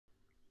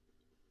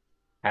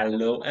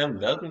Hello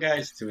and welcome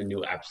guys to a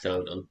new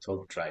episode on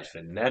Top Tries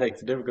Fanatic.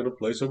 Today we're gonna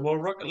play some more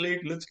Rocket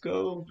League. Let's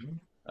go.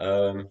 We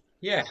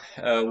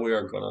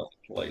are gonna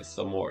play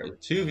some more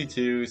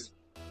 2v2s.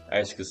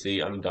 As you can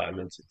see, I'm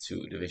Diamond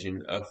 2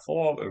 Division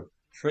 4. We're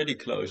pretty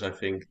close, I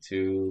think,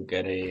 to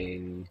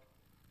getting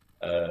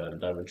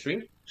Diamond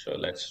 3. So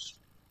let's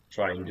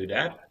try and do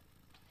that.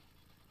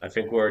 I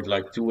think we're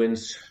like 2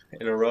 wins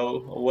in a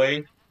row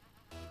away.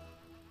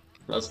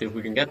 Let's see if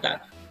we can get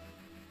that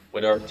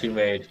with our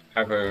teammate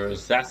Ever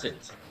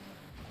Zassit.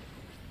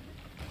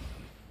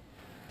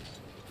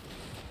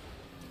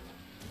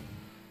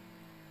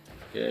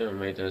 Okay, I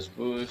made this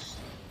boost.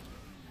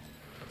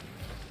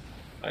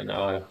 I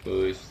now have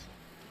boost.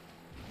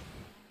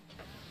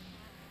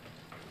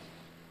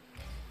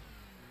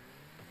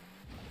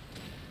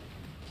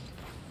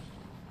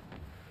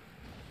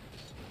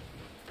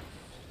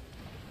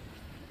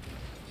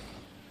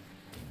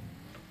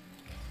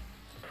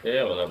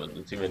 Yeah, whatever.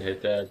 The teammate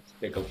hit that.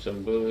 Pick up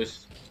some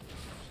boost.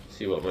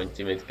 See what my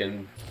teammate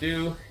can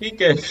do. He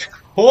can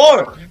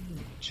score!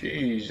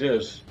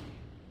 Jesus.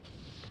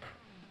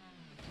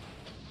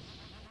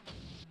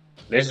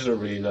 This is a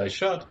really nice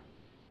shot.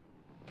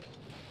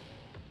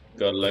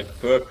 Got like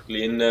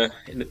perfectly in the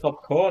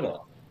top corner.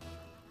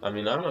 I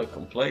mean, I'm not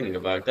complaining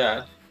about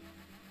that.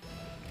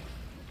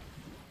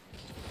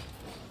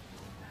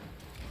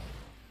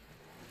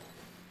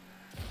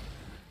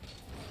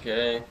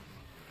 Okay.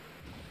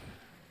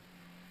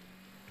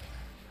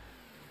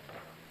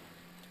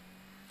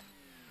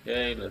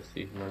 Okay, let's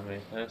see if my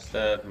mate has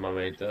that. My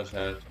mate does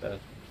have that.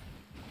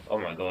 Oh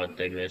my god,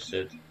 they missed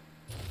it.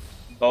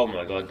 Oh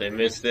my god, they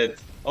missed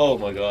it. Oh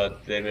my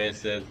god, they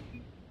missed it.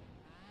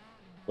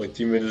 My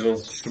teammate is on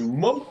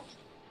smoke.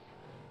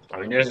 I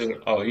mean, this is.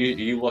 Oh,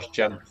 he was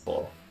champ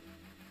before.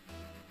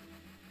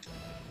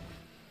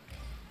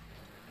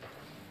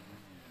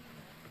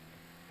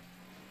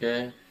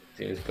 Okay,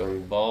 team is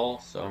going ball,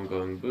 so I'm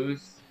going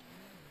boost.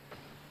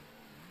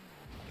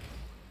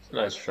 It's a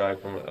nice try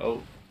from.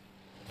 Oh,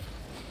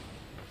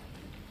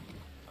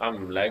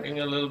 I'm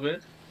lagging a little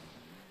bit,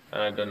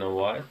 and I don't know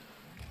why.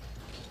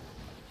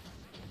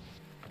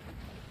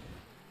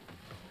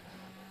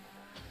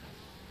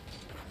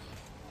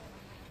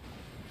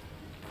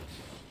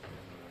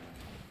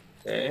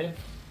 Okay,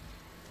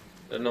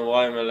 don't know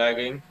why I'm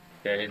lagging.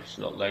 Okay, it's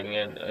not lagging,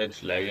 and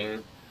it's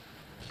lagging.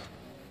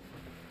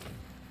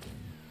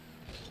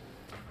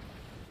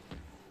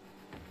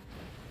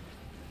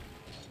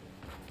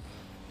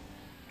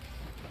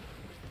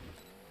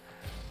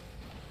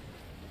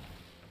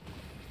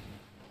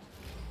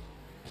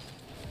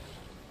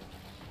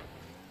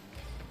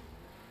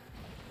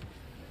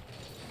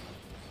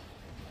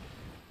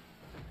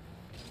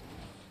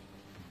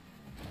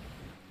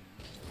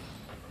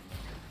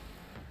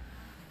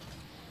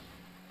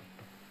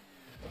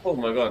 Oh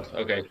my god,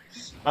 okay.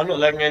 I'm not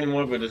lagging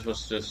anymore, but this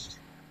was just.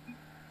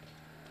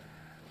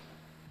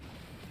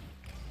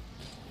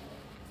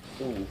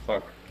 Oh,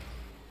 fuck.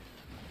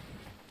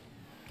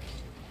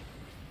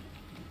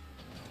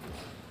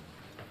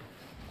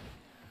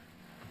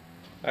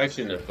 I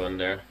shouldn't have gone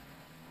there.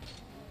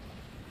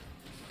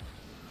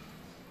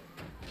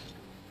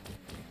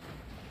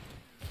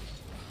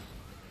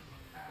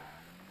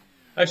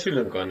 I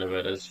shouldn't have gone there,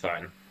 but it's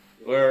fine.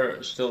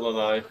 We're still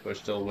alive, we're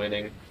still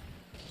winning.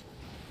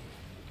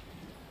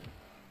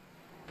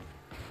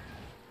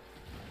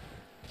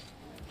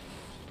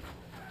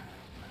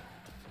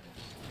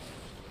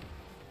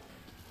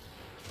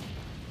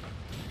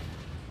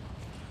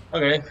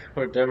 Okay,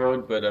 we're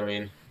demoed, but I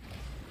mean.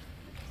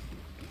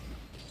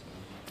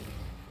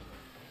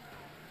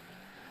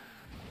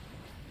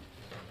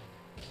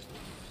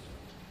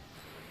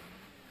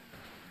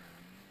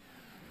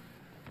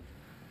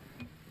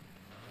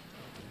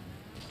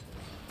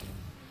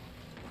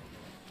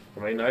 I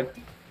mean, I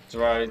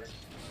tried.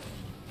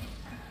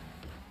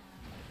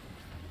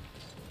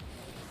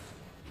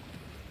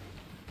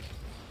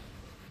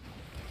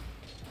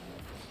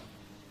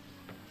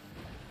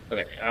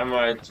 Okay, I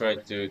might try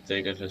to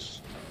take it as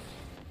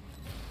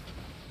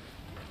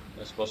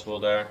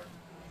possible there.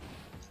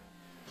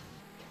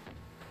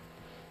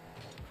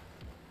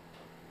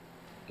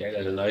 Okay,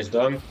 that's a nice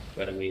dunk,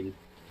 but I mean,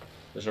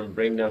 doesn't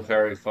bring them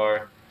very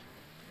far.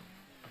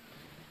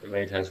 The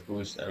mate has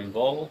boost and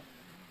ball.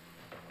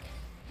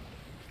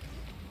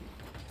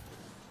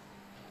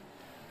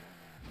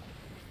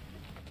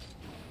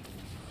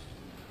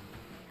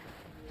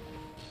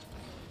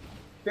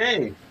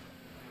 Okay,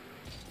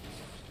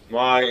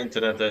 my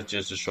internet has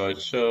just destroyed.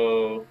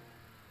 So,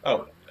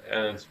 oh,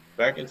 and it's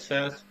back. It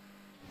says,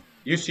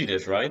 you see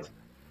this, right?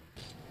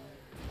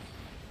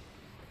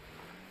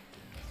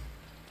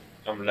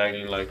 I'm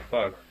lagging like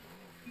fuck.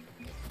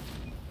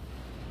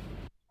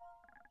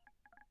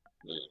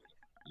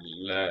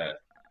 La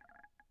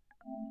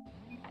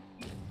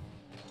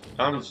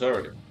I'm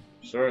sorry.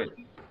 Sorry.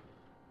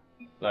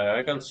 Like,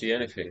 I can't see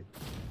anything.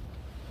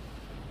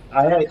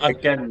 I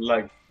can,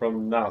 like,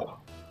 from now.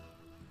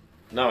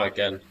 Now I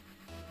can.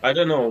 I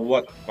don't know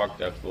what fuck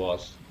that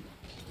was.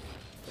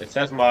 It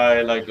says my,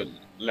 like,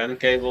 LAN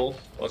cable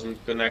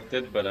wasn't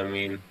connected, but I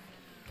mean, it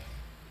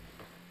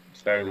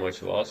very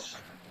much was.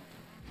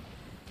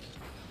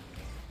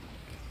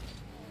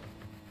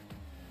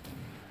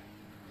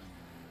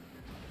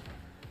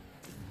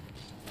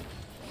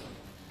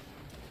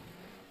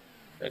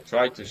 I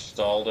tried to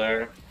stall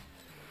there.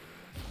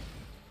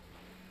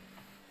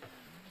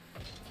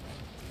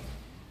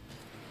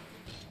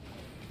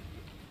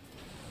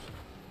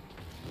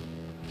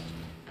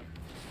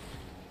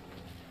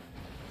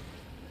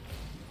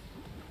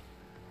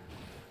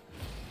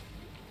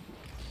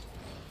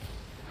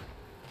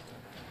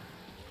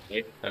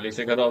 Okay, at least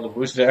I got all the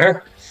boost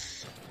there.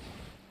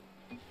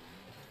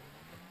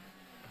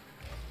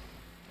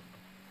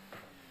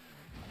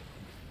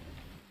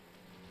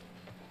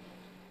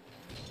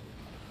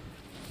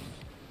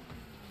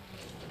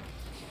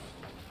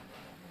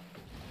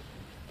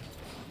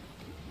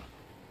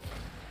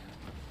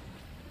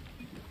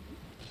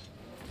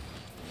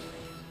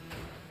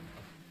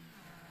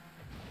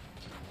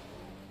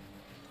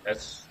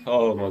 That's,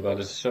 oh my god,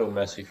 it's so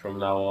messy from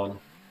now on.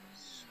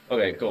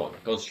 Okay, go on,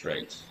 go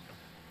straight.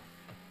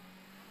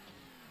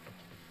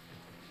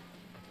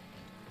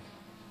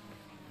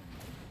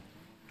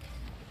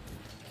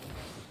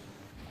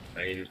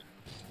 I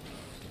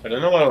I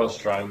don't know what I was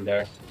trying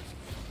there.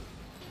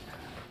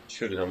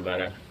 Should have done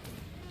better.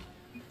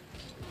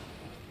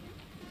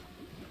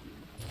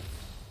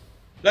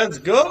 Let's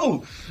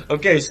go!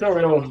 Okay,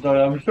 sorry,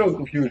 I'm so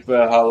confused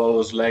by how I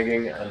was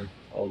lagging and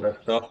all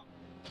that stuff.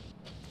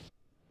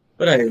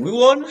 But hey, we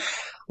won.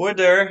 We're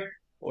there.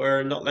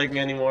 We're not lagging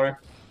anymore.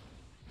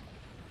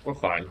 We're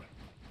fine.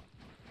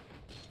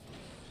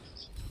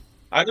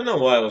 I don't know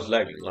why I was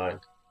lagging, like,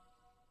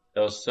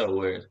 that was so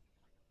weird.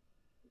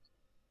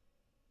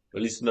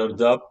 At least no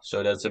dub,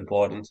 so that's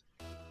important.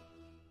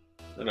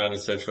 And now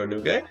let's search for a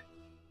new game.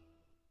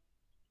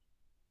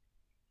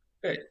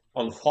 Okay,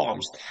 on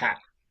Farms tab.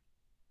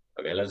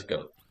 Okay, let's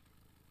go.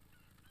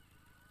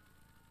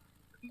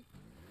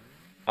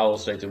 I will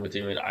say to my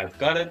teammate, I've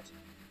got it.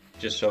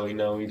 Just so he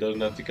know he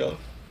doesn't have to go.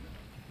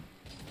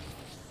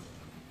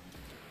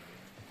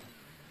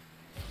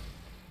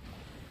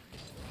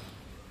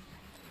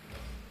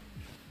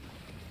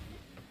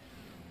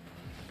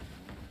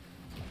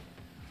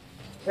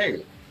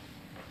 Hey.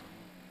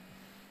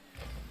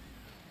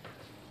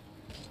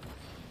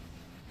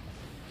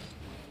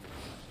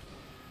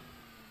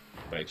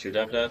 Wait, should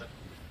have that?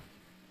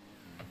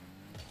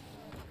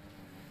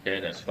 Okay,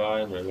 that's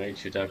fine. My mate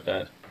should have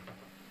that.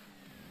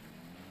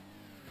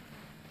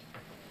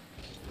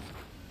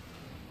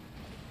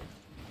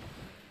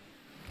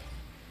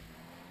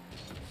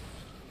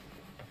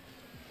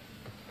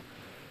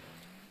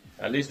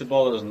 At least the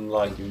ball doesn't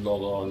like you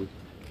log on.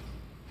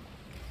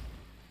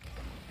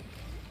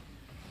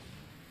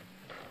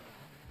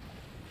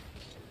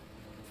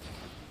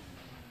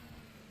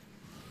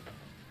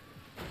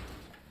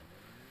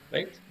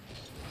 Wait.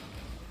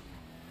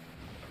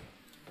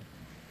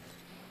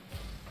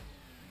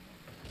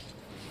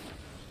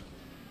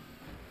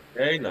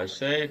 Okay, nice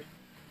save.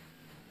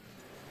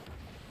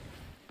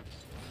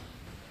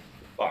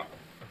 Fuck.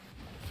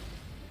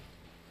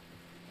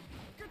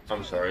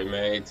 I'm sorry,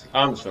 mate.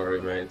 I'm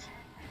sorry, mate.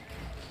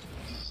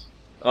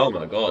 Oh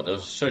my god, that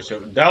was such a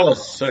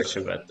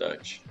bad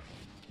touch.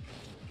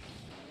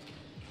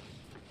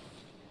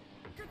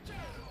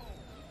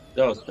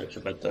 That was such a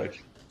bad touch.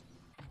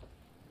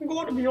 I'm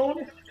gonna be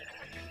honest.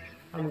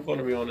 I'm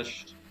gonna be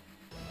honest.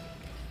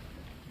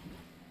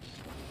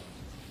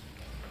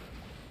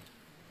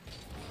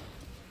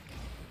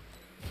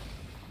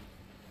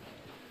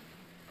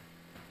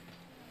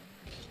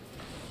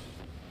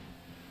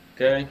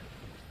 Okay.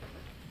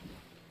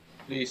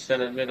 Please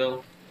send it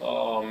middle.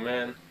 Oh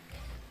man.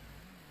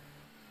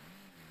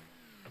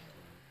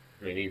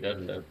 I mean, he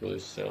doesn't have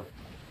boost, so.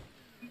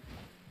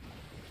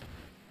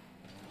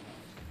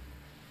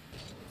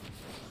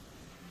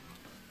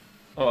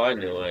 Oh, I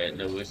knew I had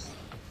no boost.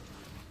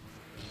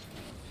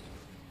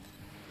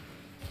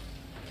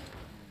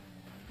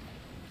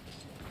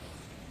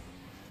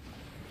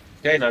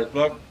 Okay, nice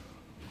block.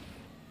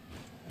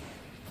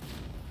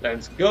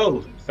 Let's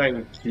go.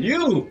 Thank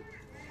you.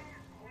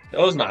 That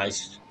was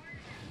nice.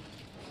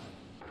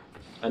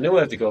 I knew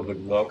I had to go for the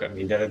block. I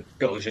mean, that it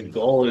goes in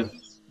goal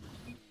is,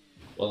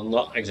 well,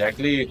 not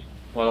exactly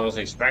what I was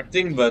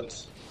expecting,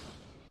 but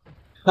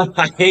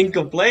I ain't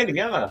complaining,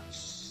 am I?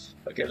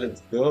 Okay,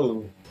 let's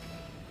go.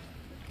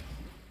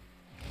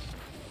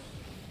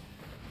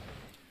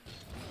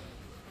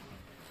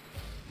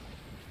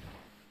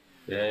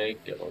 Okay,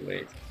 come on,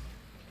 mate.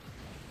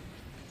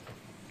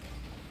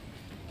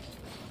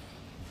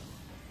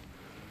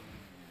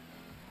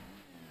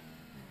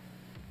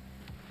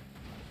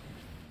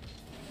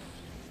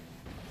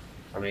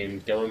 I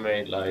mean,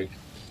 government, like...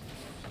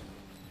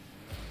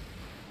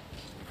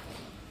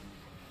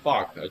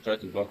 Fuck, I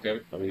tried to block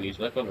him. I mean, he's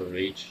not gonna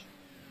reach.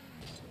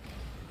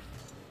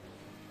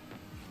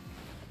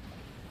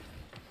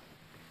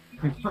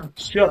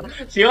 Sure.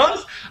 See,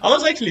 I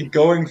was actually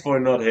going for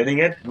not hitting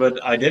it,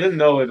 but I didn't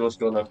know it was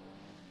gonna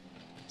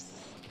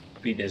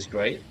be this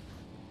great.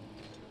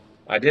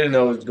 I didn't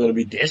know it was gonna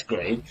be this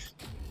great.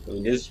 I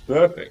mean, this is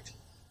perfect.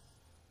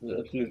 This is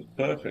absolutely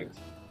perfect.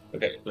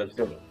 Okay, let's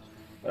go.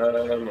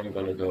 I'm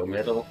gonna go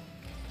middle.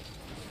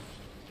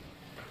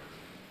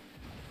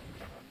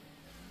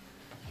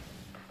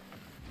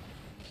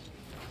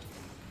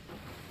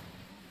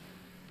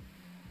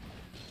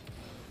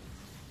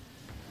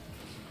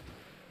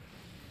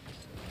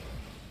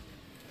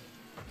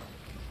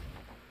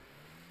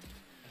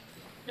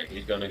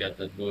 He's gonna get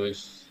that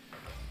boost.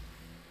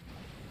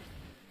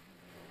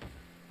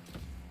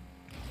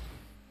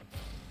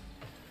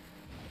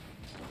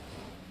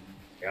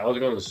 Yeah, I was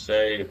gonna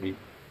say if he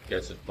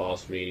gets it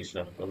past me, he's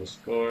not gonna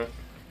score.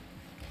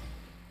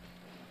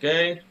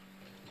 Okay,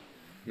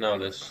 now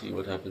let's see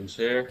what happens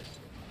here.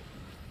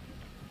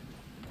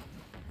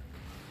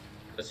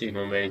 Let's see if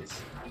my mate.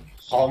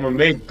 Oh, my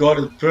mate got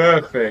it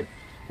perfect.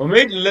 My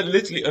mate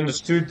literally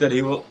understood that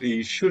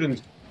he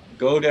shouldn't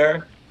go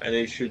there and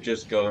he should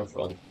just go in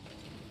front.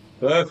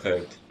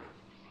 Perfect.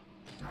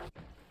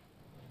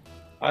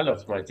 I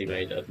loved my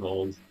teammate at the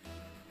moment.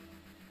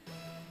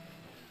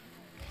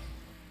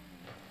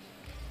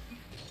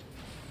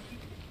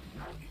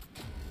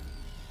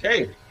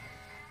 Okay,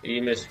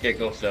 he missed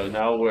kickoff, so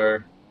now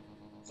we're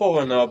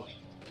 4-1 up.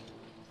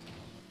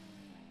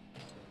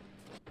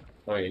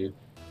 How are you?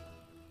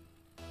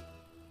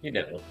 You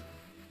know.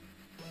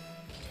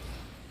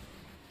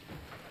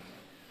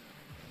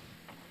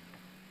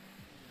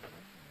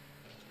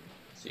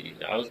 See,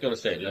 I was gonna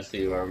say, let's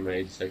see if our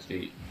mate's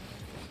actually.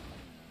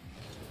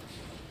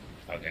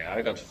 Okay,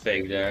 I got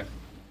fake there.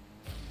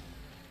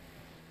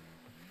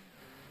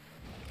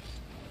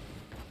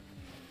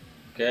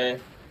 Okay,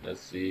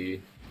 let's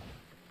see.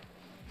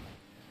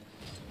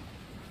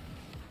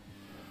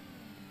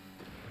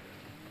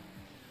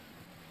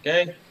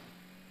 Okay,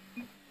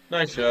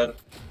 nice shot.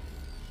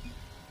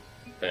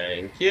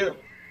 Thank you.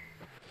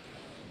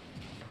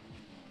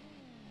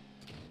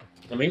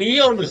 I mean,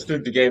 he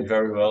understood the game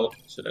very well,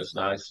 so that's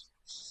nice.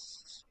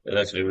 That's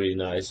actually really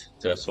nice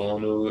to have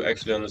someone who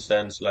actually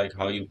understands like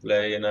how you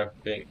play and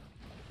everything.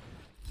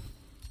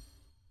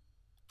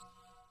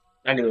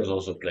 And he was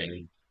also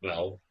playing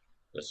well.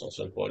 That's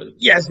also important.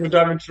 Yes, we're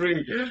diamond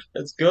three.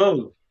 Let's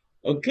go.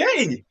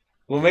 Okay,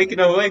 we're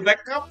making our way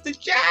back up the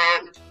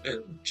champ.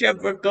 Champ,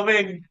 we're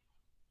coming.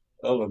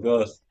 Oh my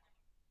god.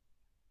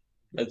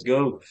 Let's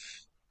go.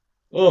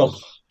 Oh,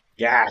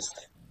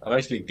 gassed. I'm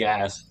actually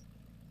gassed.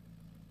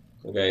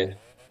 Okay.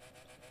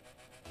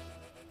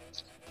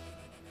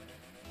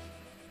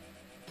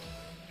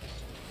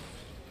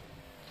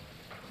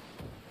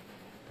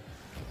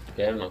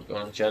 Okay, I'm not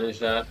gonna challenge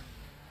that.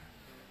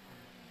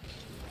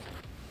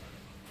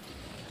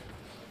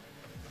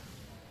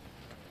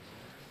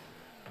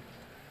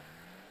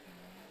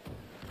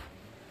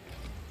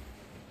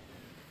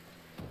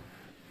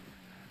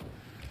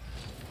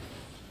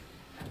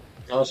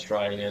 I was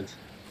trying it.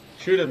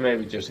 Should have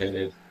maybe just hit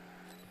it.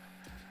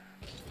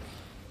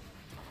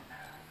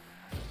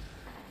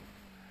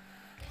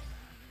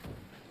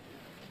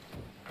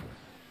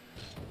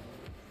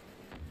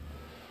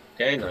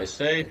 Okay, nice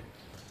save.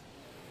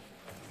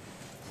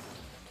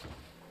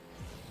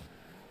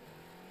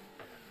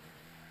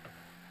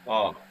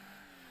 Oh,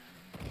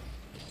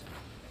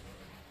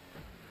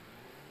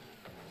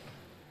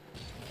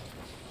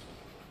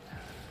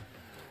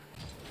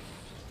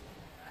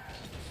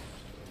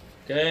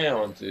 okay, I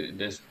want to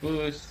this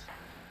boost.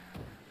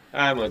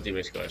 I'm on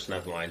team scores,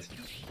 never mind.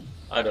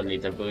 I don't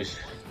need that boost.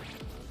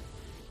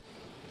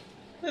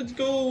 Let's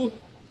go!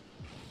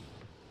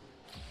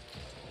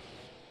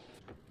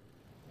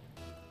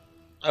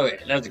 Okay,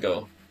 let's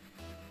go.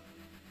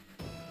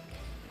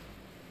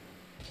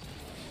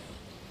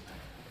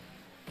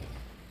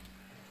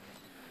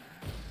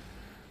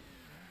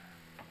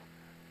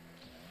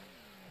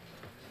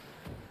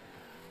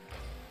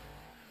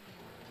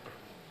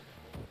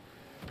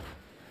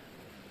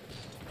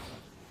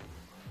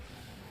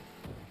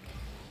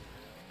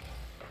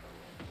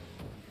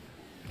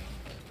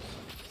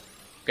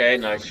 Okay,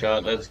 nice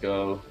shot, let's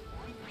go.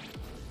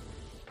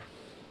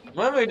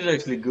 My mate is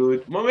actually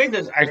good. My mate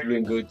has actually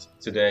been good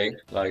today,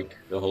 like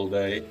the whole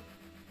day.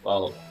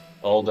 Well,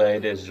 all day,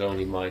 this is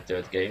only my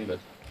third game, but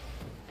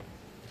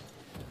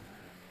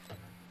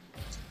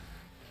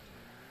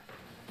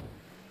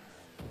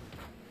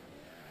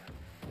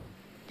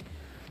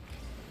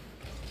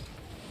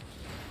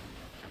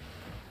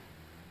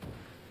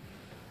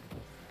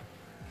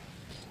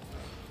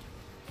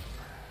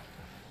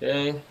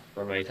okay,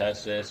 my mate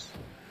has this.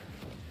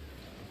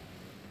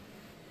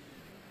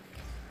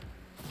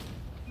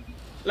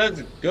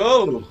 Let's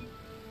go!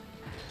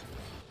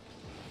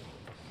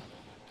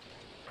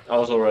 I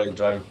was already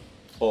driving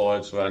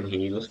forwards when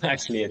he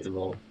actually hit the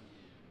ball.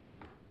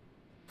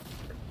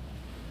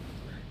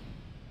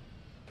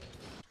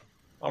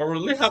 I'm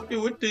really happy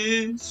with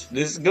this.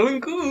 This is going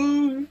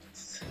good.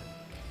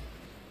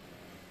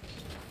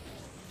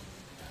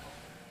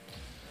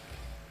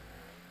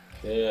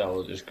 Yeah, I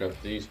will just grab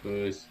these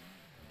boosts.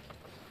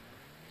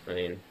 I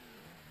mean,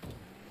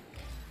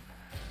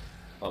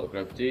 I'll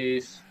grab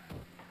these.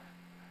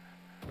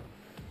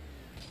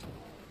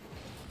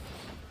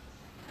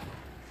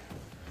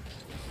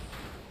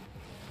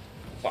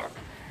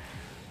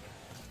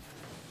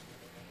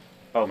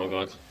 Oh my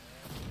god.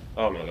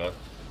 Oh my god.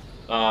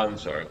 I'm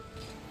sorry.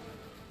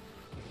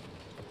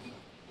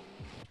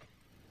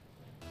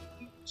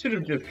 Should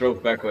have just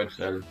drove backwards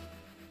and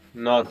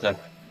not have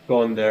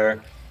gone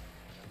there.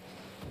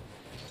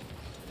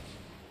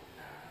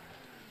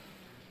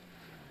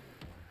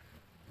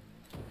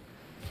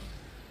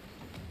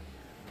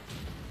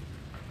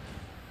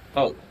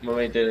 Oh, my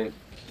mate didn't.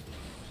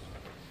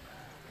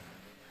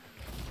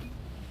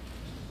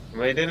 My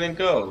mate didn't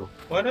go.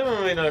 Why did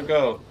my mate not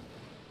go?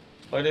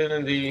 Why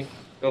didn't he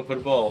go for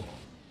the ball?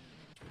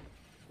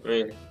 I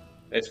mean,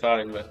 it's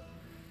fine, but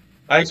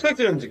I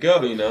expected him to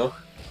go, you know.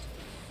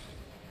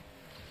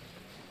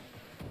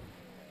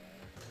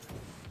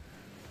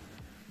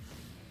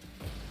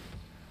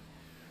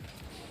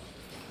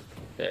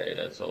 Okay,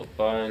 that's all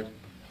fine.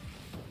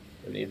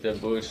 I need the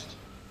boost.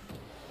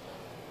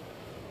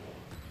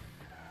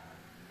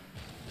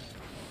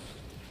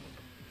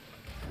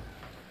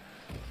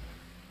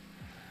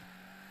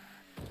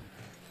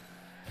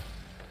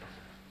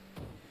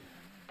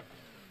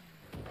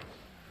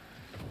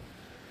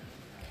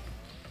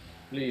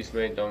 Please,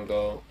 mate, don't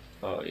go.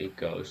 Oh, he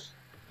goes.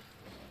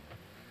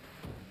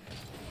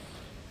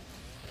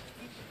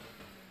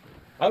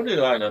 How did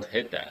I not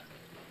hit that?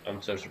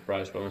 I'm so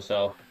surprised by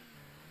myself.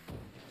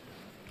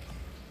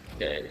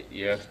 Okay,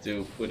 you have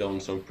to put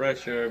on some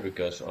pressure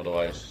because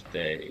otherwise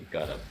they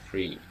got a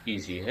free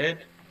easy hit.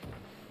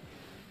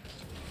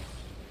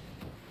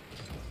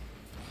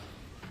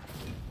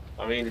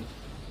 I mean,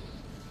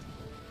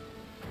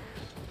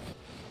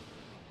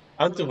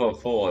 I'm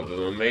 2-4, but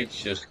my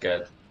mates just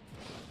get.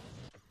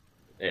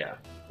 Yeah.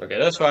 Okay,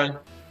 that's fine.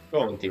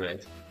 Go on,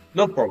 teammate.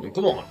 No problem,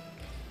 come on.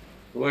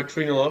 We're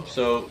 3-0 up,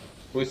 so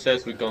who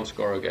says we can't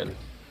score again?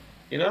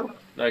 You know?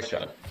 Nice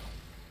shot.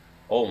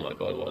 Oh my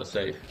god, what a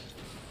save.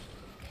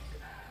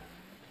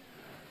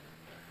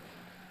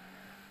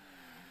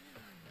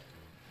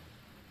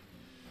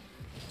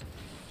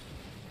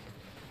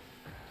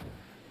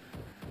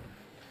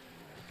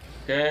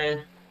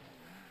 Okay.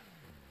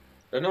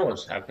 Don't know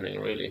what's happening,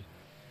 really.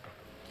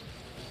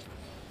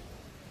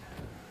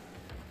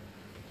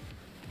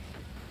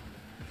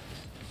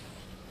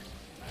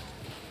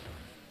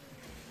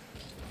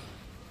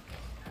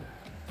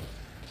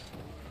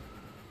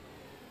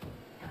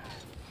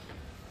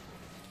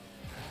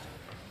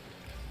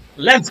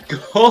 Let's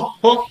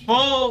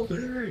go!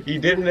 He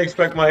didn't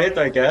expect my hit,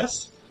 I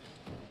guess.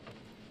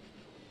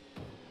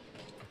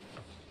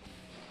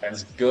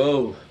 Let's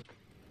go.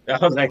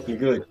 That was actually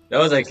good. That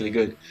was actually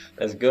good.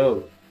 Let's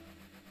go.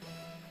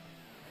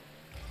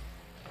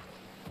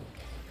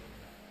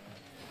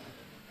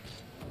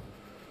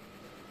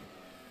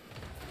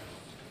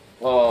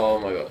 Oh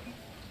my god.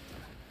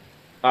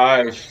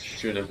 I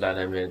should have let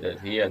him hit it.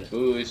 He had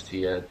boost,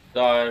 he had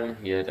time,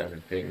 he had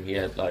everything. He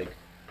had like,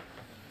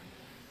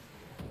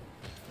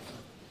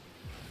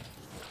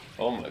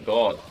 oh my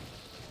god.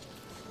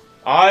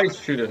 I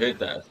should have hit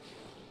that.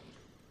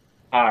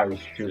 I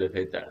should have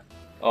hit that.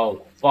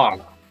 Oh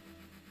fuck.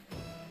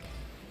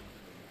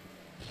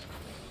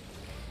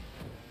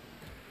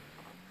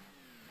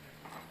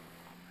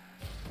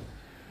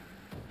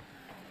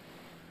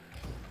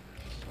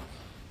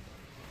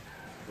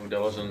 Ooh, that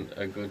wasn't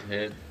a good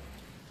hit.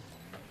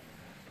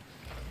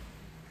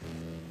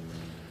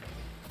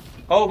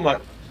 Oh my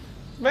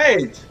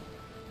mate!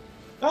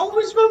 How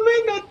is my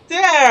mate not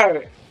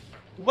there?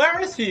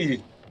 Where is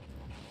he?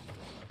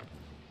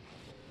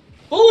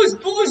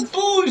 Boost, boost,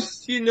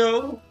 boost! You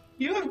know?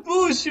 You have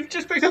boost! You've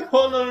just picked up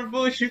another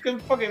boost, you can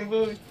fucking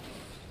boost.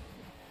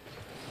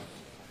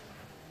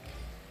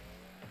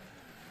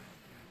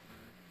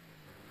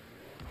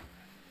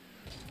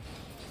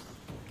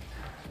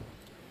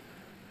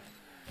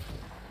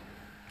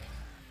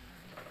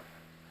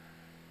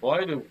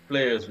 Why do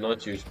players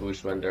not use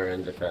boost when they're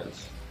in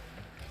defense?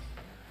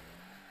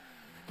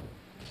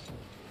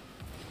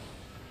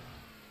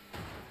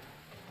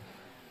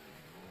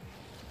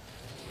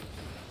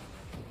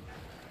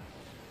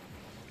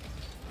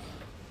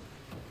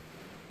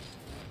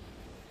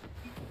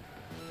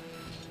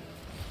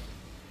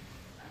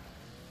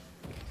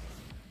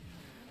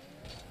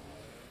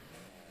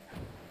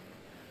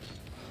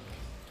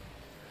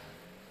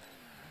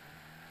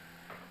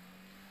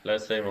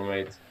 Let's say my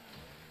mate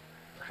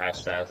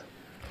has that.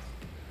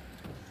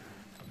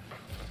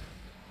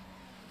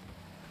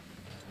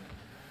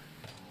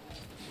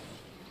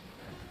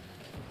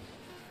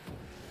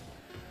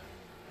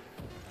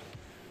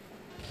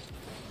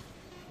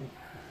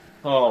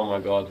 Oh my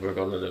god, we're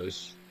gonna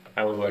lose.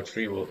 And we were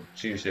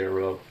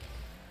 3-0 up.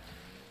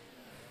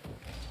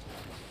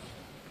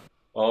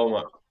 Oh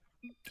my.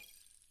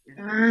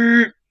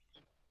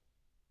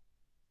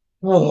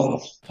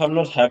 Oh, I'm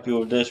not happy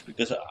with this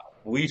because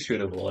we should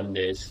have won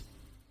this.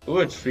 We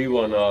were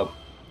 3-1 up.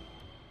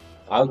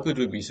 How could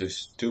we be so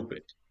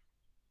stupid?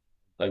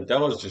 Like, that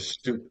was just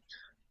stupid.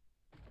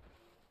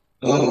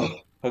 Oh,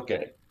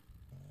 okay.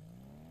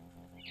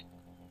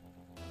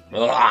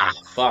 Ah,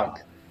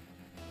 fuck.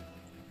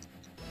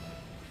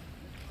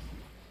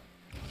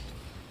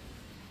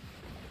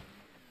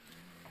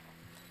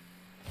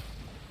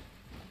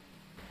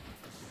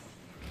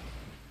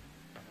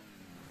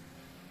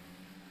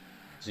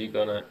 Is he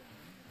gonna?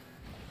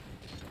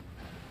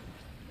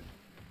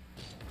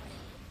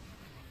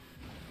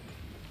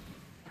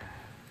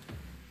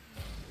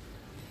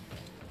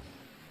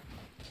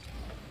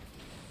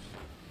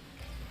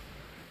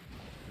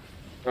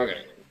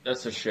 Okay,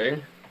 that's a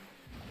shame.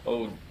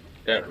 Oh,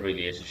 that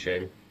really is a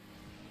shame.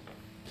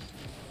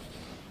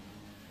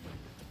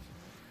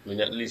 I mean,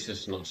 at least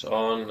it's not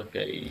on.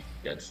 Okay, he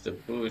gets the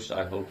boost.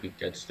 I hope he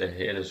gets the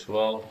hit as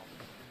well.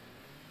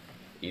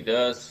 He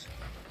does.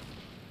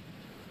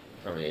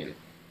 I mean,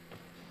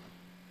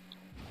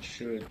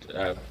 should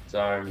have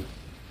time.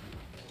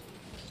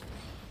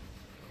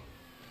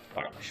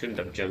 I shouldn't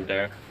have jumped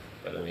there,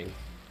 but I mean.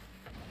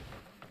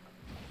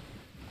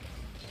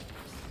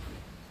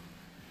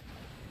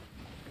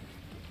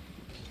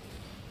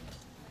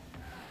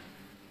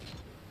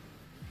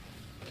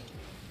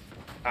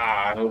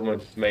 I hope my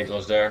mate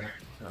was there.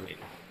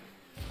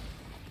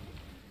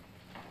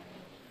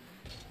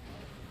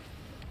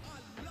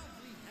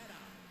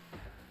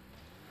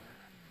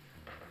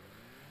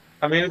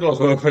 I mean, it was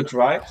worth a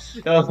try.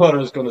 That's what I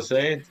was gonna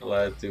say until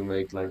I had to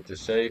make like the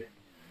save.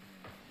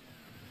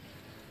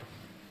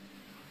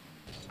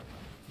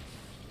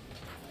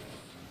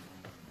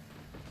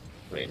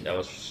 I mean, that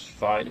was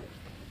fine.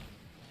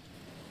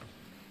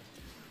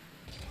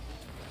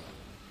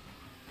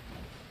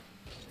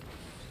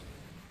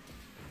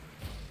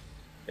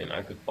 And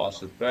I could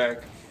pass it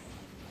back.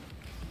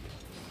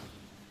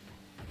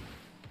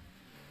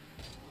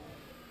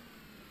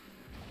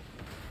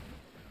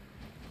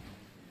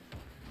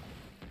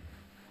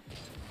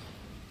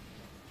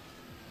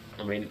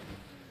 I mean,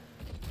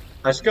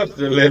 I scuffed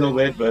it a little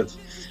bit, but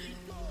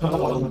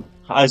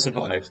I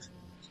survived.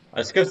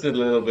 I scuffed it a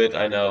little bit,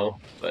 I know,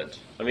 but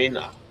I mean,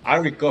 I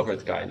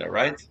recovered kinda,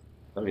 right?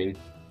 I mean,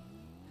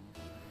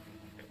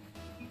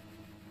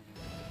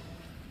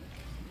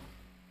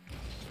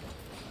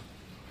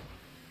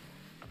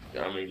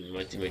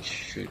 my teammates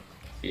should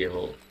be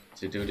able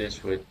to do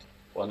this with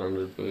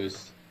 100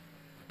 boost.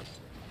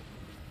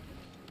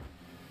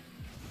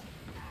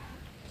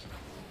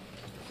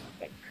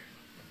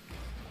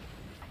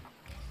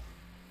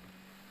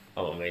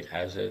 Oh, my mate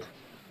has it.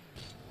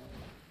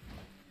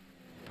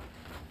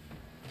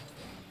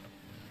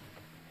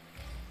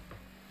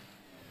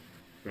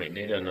 I mean,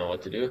 they don't know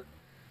what to do.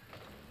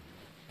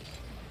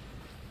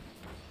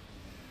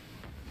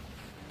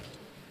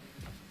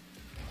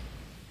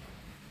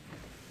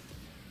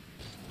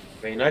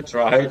 I mean, I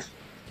tried.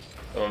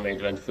 Oh, my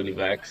mate went fully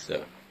back,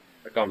 so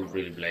I can't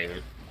really blame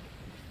him.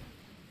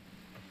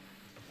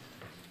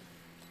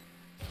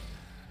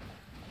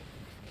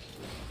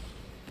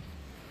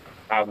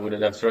 I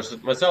wouldn't have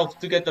trusted myself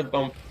to get that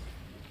bump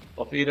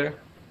off either.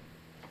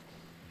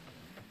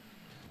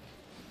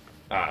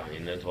 I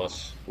mean, it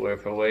was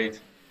worth a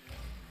wait.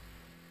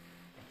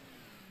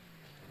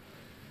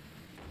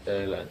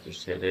 Let's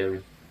just hit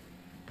him.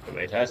 The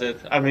mate has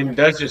it. I mean,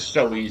 that's just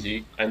so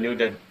easy. I knew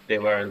that they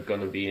weren't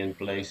gonna be in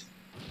place.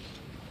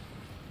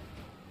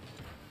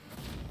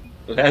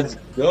 Let's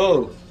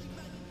go!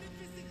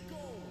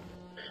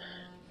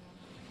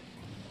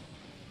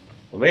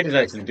 The mate is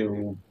actually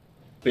doing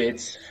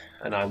bits,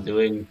 and I'm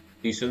doing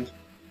decent.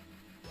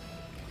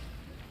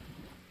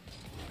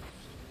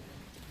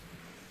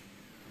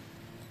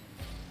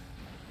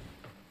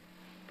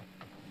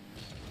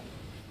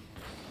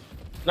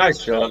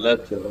 Nice shot,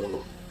 let's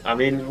go. I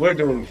mean, we're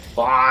doing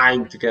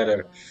fine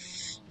together.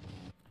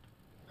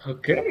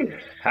 Okay,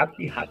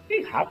 happy,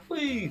 happy,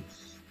 happy.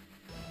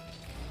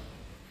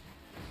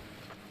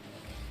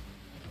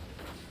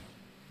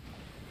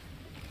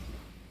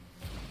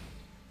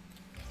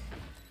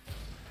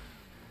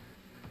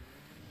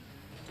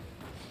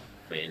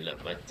 I mean,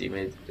 let my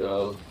teammate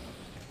go.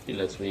 He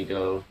lets me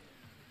go.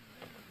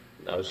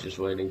 I was just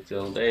waiting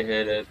till they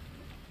hit it.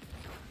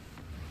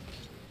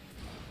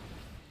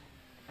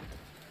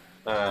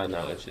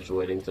 Now it's just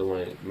waiting till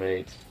my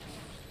mate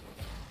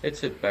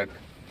hits it back.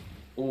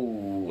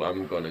 Ooh,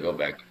 I'm gonna go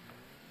back.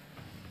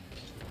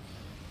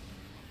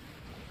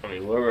 I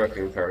mean, we're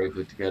working very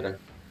good together.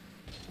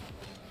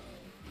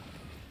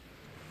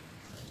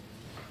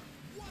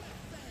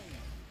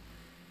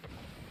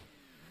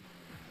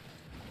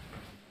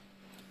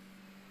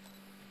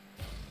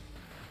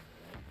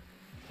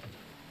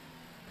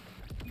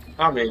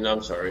 I mean,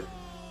 I'm sorry.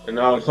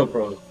 No, no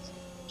problem.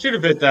 Should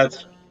have hit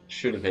that.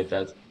 Should have hit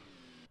that.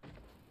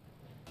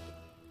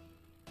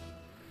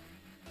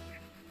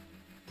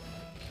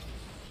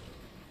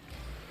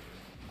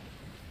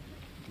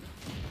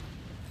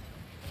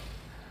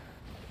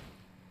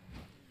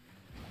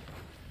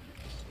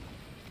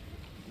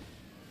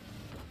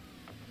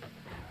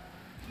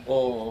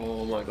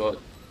 Oh my god.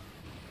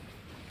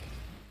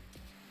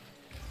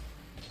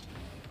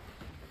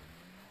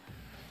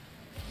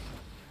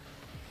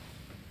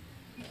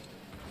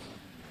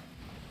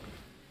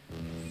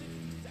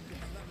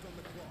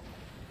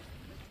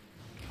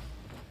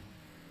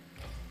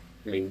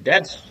 I mean,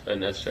 that's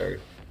unnecessary.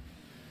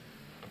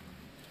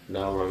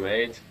 Now my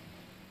mate.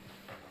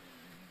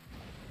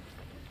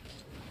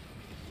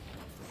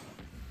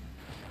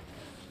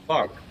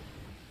 Fuck.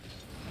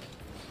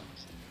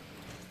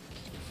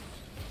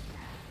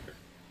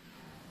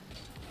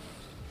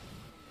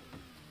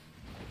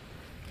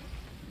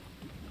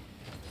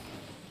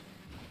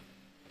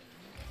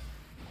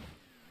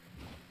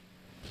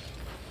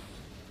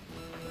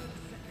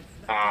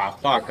 Ah,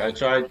 fuck! I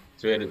tried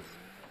to hit it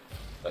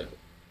like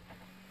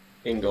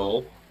in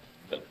goal,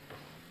 but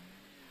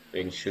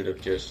we should have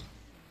just.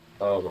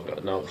 Oh my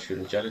god! No, we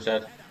shouldn't challenge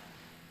that.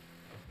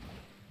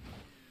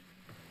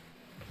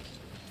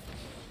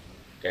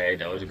 Okay,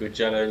 that was a good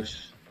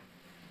challenge.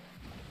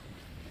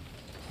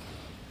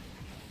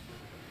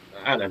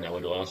 I don't know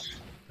what it was.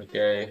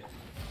 Okay,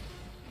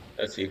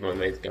 let's see if my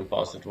mate can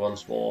pass it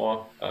once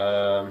more.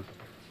 I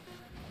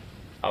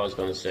was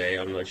gonna say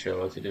I'm not sure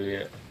what to do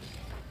here.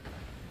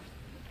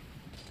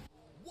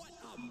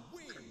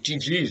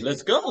 GG's,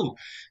 let's go.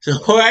 So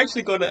we're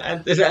actually gonna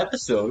end this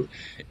episode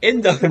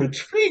in Diamond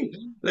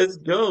 3. Let's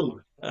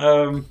go.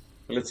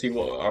 Let's see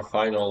what our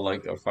final,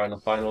 our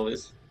final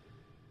is.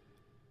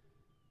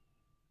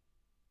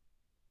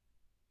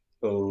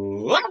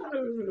 Oh,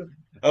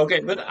 okay,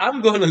 but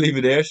I'm gonna leave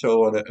it there. So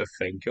I wanna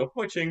thank you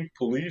for watching.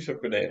 Please have a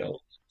good day.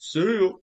 See you.